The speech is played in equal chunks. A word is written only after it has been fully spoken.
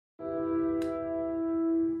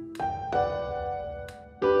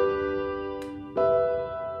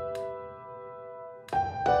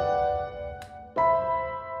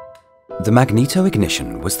The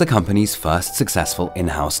magneto-ignition was the company's first successful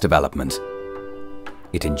in-house development.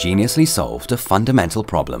 It ingeniously solved a fundamental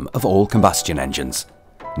problem of all combustion engines,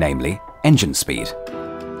 namely engine speed.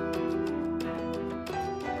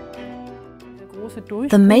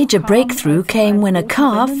 The major breakthrough came when a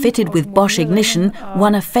car fitted with Bosch ignition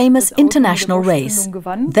won a famous international race.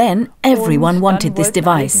 Then everyone wanted this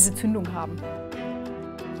device.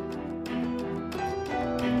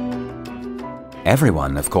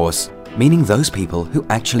 Everyone, of course, meaning those people who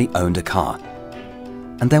actually owned a car.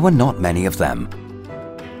 And there were not many of them.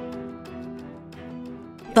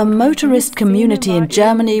 The motorist community in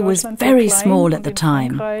Germany was very small at the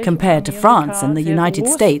time, compared to France and the United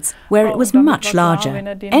States, where it was much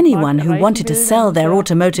larger. Anyone who wanted to sell their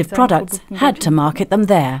automotive products had to market them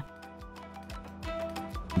there.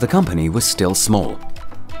 The company was still small.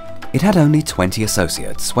 It had only 20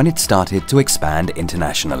 associates when it started to expand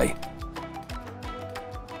internationally.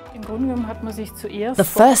 The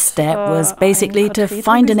first step was basically to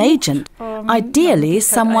find an agent, ideally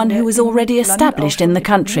someone who was already established in the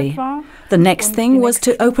country. The next thing was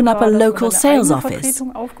to open up a local sales office,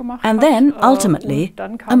 and then, ultimately,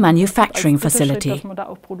 a manufacturing facility.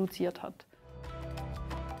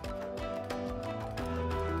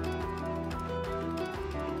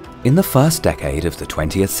 In the first decade of the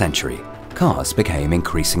 20th century, cars became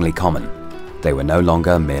increasingly common. They were no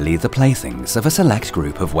longer merely the playthings of a select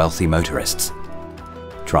group of wealthy motorists.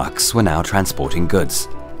 Trucks were now transporting goods,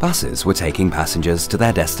 buses were taking passengers to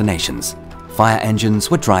their destinations, fire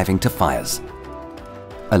engines were driving to fires.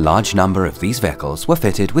 A large number of these vehicles were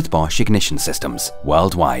fitted with Bosch ignition systems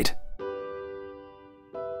worldwide.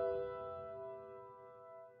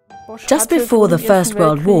 Just before the First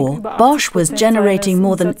World War, Bosch was generating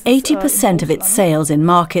more than 80% of its sales in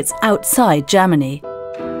markets outside Germany.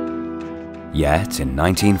 Yet, in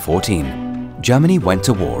 1914, Germany went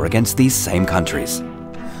to war against these same countries,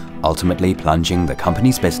 ultimately plunging the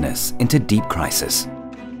company's business into deep crisis.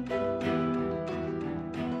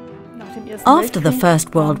 After the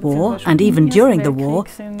First World War, and even during the war,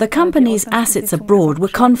 the company's assets abroad were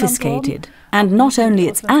confiscated, and not only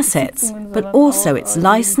its assets, but also its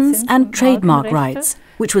license and trademark rights,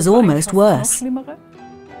 which was almost worse.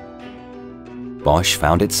 Bosch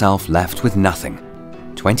found itself left with nothing.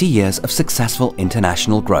 20 years of successful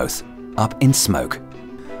international growth, up in smoke.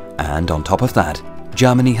 And on top of that,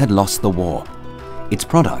 Germany had lost the war. Its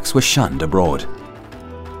products were shunned abroad.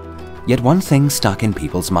 Yet one thing stuck in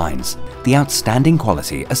people's minds, the outstanding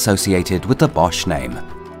quality associated with the Bosch name.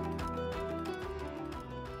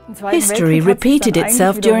 History repeated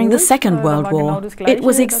itself during the Second World War. It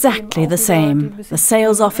was exactly the same. The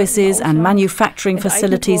sales offices and manufacturing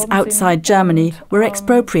facilities outside Germany were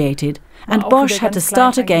expropriated, and Bosch had to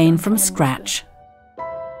start again from scratch.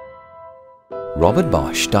 Robert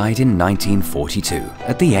Bosch died in 1942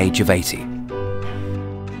 at the age of 80.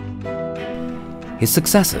 His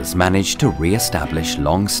successors managed to re-establish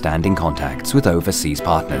long-standing contacts with overseas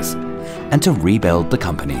partners and to rebuild the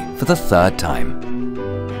company for the third time.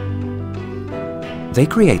 They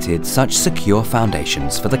created such secure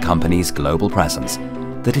foundations for the company's global presence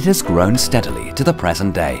that it has grown steadily to the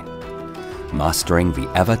present day, mastering the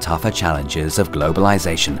ever tougher challenges of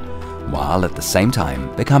globalization, while at the same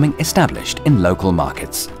time becoming established in local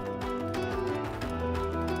markets.